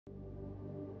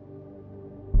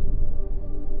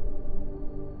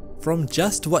From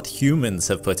just what humans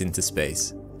have put into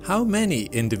space, how many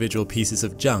individual pieces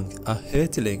of junk are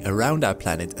hurtling around our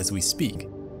planet as we speak?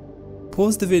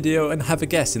 Pause the video and have a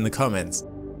guess in the comments.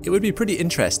 It would be pretty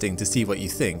interesting to see what you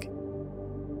think.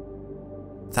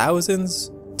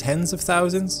 Thousands? Tens of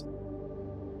thousands?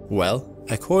 Well,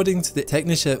 according to the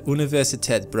Technische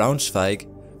Universität Braunschweig,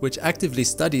 which actively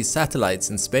studies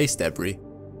satellites and space debris,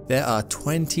 there are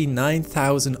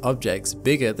 29,000 objects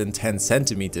bigger than 10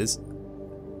 centimeters,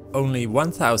 only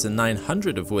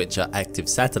 1,900 of which are active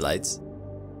satellites,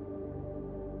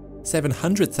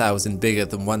 700,000 bigger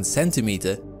than 1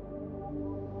 centimeter,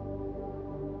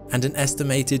 and an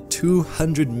estimated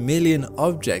 200 million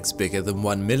objects bigger than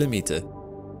 1 millimeter.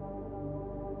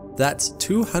 That's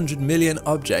 200 million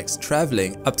objects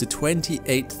traveling up to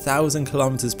 28,000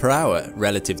 kilometers per hour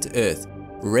relative to Earth,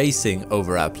 racing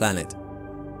over our planet.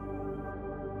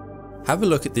 Have a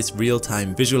look at this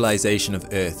real-time visualization of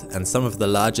Earth and some of the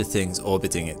larger things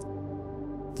orbiting it.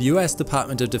 The US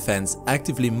Department of Defense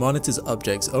actively monitors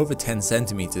objects over 10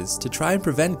 centimeters to try and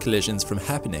prevent collisions from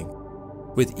happening,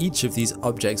 with each of these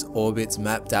objects' orbits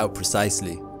mapped out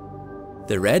precisely.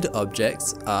 The red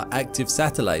objects are active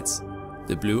satellites,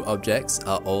 the blue objects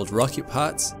are old rocket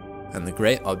parts, and the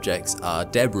grey objects are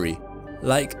debris,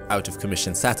 like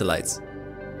out-of-commission satellites.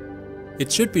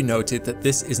 It should be noted that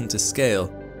this isn't to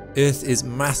scale. Earth is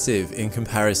massive in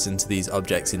comparison to these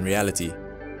objects in reality.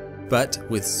 But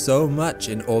with so much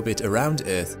in orbit around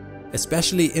Earth,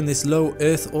 especially in this low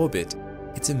Earth orbit,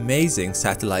 it's amazing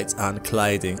satellites aren't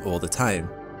colliding all the time.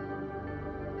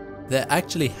 There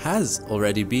actually has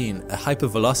already been a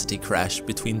hypervelocity crash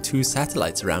between two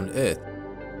satellites around Earth.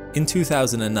 In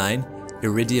 2009,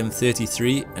 Iridium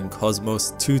 33 and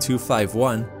Cosmos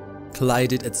 2251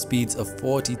 collided at speeds of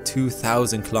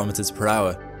 42,000 kilometers per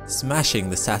hour, smashing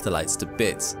the satellites to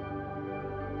bits.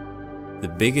 The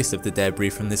biggest of the debris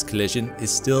from this collision is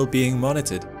still being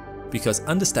monitored, because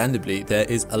understandably there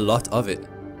is a lot of it.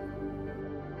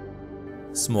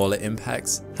 Smaller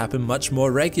impacts happen much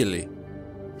more regularly.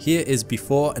 Here is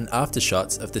before and after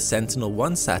shots of the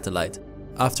Sentinel-1 satellite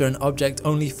after an object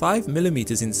only 5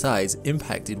 millimeters in size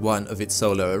impacted one of its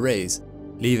solar arrays,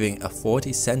 leaving a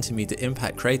 40 centimeter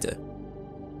impact crater.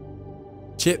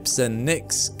 Chips and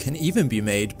nicks can even be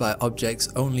made by objects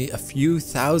only a few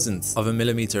thousandths of a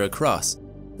millimeter across,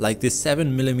 like this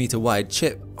 7 millimeter wide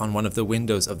chip on one of the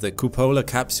windows of the Cupola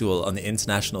capsule on the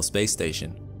International Space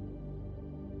Station.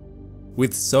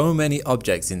 With so many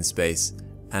objects in space,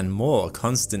 and more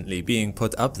constantly being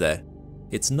put up there,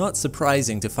 it's not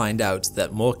surprising to find out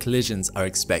that more collisions are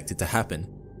expected to happen.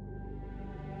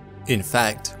 In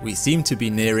fact, we seem to be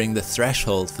nearing the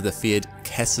threshold for the feared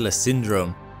Kessler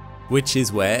Syndrome, which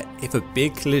is where, if a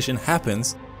big collision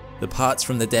happens, the parts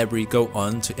from the debris go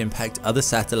on to impact other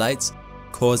satellites,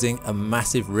 causing a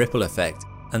massive ripple effect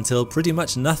until pretty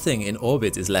much nothing in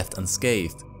orbit is left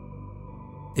unscathed.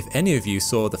 If any of you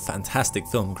saw the fantastic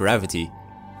film Gravity,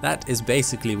 that is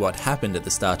basically what happened at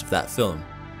the start of that film.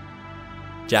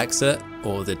 JAXA,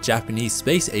 or the Japanese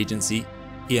Space Agency,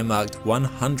 earmarked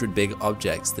 100 big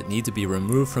objects that need to be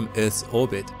removed from Earth's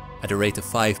orbit at a rate of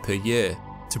 5 per year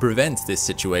to prevent this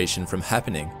situation from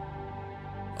happening.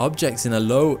 Objects in a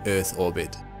low Earth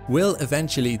orbit will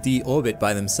eventually deorbit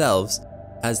by themselves,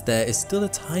 as there is still a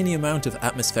tiny amount of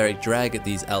atmospheric drag at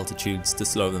these altitudes to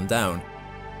slow them down.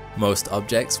 Most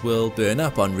objects will burn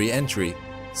up on re-entry,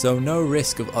 so no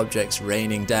risk of objects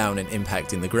raining down and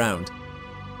impacting the ground.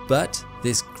 But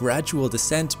this gradual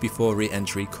descent before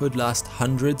re-entry could last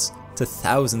hundreds to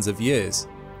thousands of years.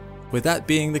 With that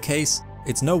being the case,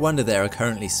 it's no wonder there are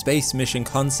currently space mission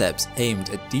concepts aimed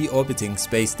at deorbiting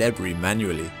space debris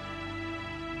manually.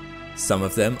 Some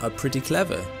of them are pretty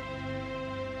clever,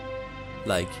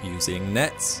 like using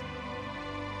nets,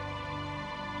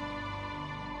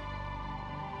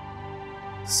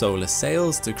 solar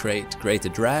sails to create greater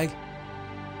drag,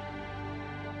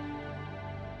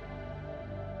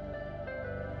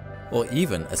 or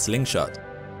even a slingshot.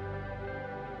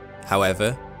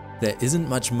 However, there isn't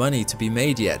much money to be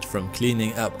made yet from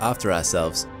cleaning up after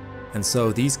ourselves, and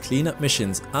so these cleanup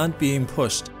missions aren't being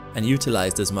pushed and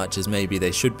utilized as much as maybe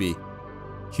they should be.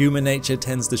 Human nature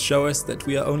tends to show us that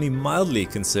we are only mildly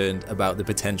concerned about the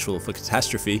potential for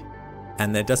catastrophe,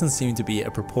 and there doesn't seem to be a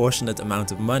proportionate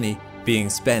amount of money being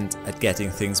spent at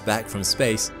getting things back from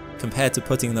space compared to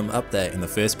putting them up there in the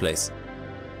first place.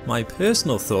 My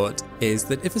personal thought is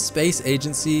that if a space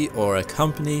agency or a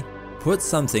company puts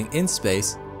something in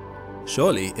space,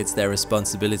 surely it's their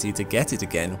responsibility to get it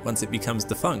again once it becomes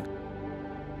defunct.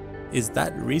 Is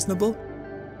that reasonable?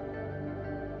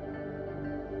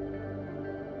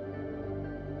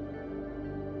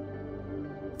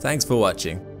 Thanks for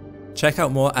watching. Check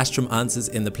out more Astrum answers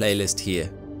in the playlist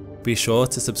here. Be sure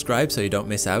to subscribe so you don't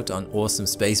miss out on awesome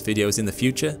space videos in the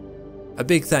future. A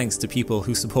big thanks to people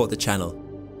who support the channel.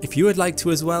 If you would like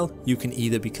to as well, you can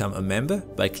either become a member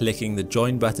by clicking the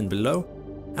join button below,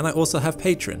 and I also have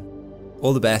Patreon.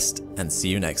 All the best and see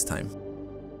you next time.